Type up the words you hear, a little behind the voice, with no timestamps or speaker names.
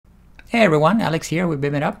Hey everyone, Alex here with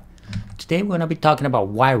BIMitUp. Today we're going to be talking about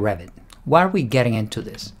why Revit. Why are we getting into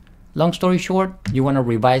this? Long story short, you want to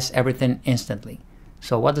revise everything instantly.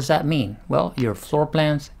 So what does that mean? Well, your floor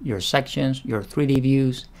plans, your sections, your 3D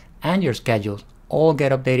views, and your schedules all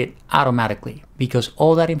get updated automatically because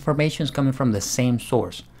all that information is coming from the same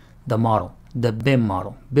source, the model, the BIM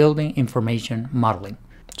model, Building Information Modeling.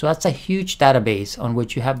 So that's a huge database on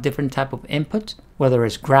which you have different type of inputs, whether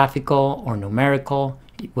it's graphical or numerical,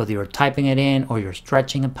 whether you're typing it in or you're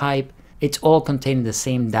stretching a pipe, it's all contained in the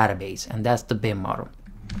same database, and that's the BIM model.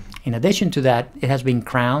 In addition to that, it has been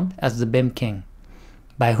crowned as the BIM King.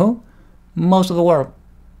 By who? Most of the world.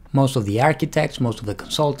 Most of the architects, most of the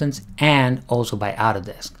consultants, and also by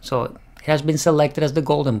Autodesk. So it has been selected as the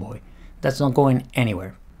golden boy. That's not going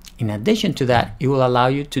anywhere. In addition to that, it will allow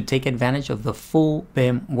you to take advantage of the full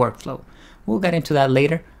BIM workflow. We'll get into that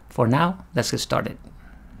later. For now, let's get started.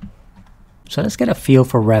 So let's get a feel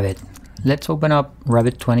for Revit. Let's open up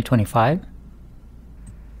Revit 2025.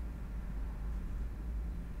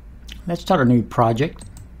 Let's start a new project.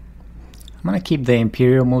 I'm going to keep the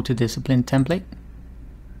Imperial Multidiscipline template.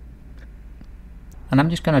 And I'm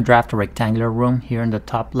just going to draft a rectangular room here in the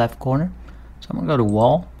top left corner. So I'm going to go to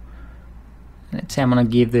Wall. Let's say I'm going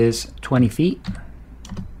to give this 20 feet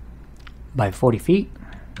by 40 feet.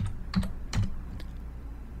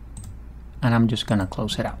 And I'm just going to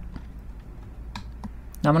close it out.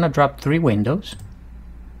 Now I'm going to drop 3 windows.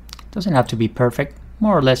 It doesn't have to be perfect,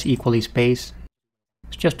 more or less equally spaced.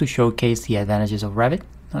 It's just to showcase the advantages of Revit.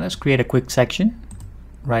 Now let's create a quick section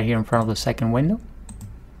right here in front of the second window.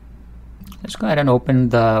 Let's go ahead and open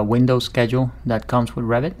the window schedule that comes with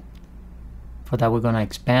Revit. For that, we're going to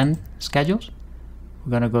expand schedules.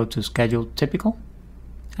 We're going to go to Schedule Typical.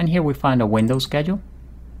 And here we find a window schedule.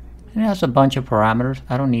 And it has a bunch of parameters.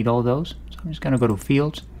 I don't need all those. So I'm just going to go to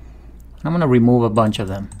Fields. I'm going to remove a bunch of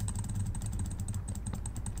them.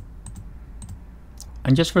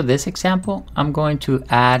 And just for this example, I'm going to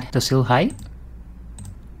add the sill height.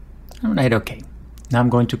 I'm going to hit OK. Now I'm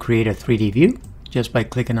going to create a 3D view just by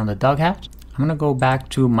clicking on the doghouse. I'm going to go back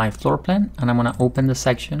to my floor plan and I'm going to open the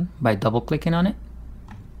section by double clicking on it.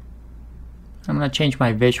 I'm going to change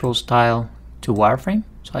my visual style to wireframe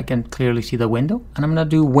so I can clearly see the window. And I'm going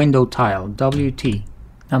to do window tile, WT.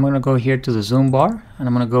 I'm going to go here to the zoom bar and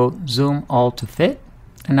I'm going to go zoom all to fit.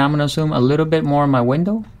 And now I'm going to zoom a little bit more on my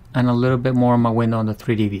window and a little bit more on my window on the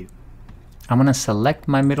 3D view. I'm going to select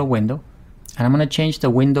my middle window and I'm going to change the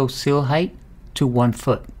window sill height to 1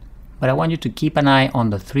 foot. But I want you to keep an eye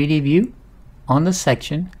on the 3D view, on the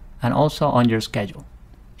section, and also on your schedule.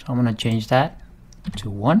 So I'm going to change that to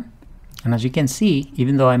 1. And as you can see,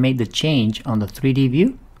 even though I made the change on the 3D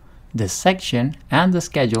view, the section and the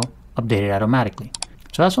schedule updated automatically.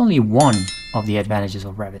 So that's only one of the advantages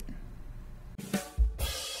of Revit.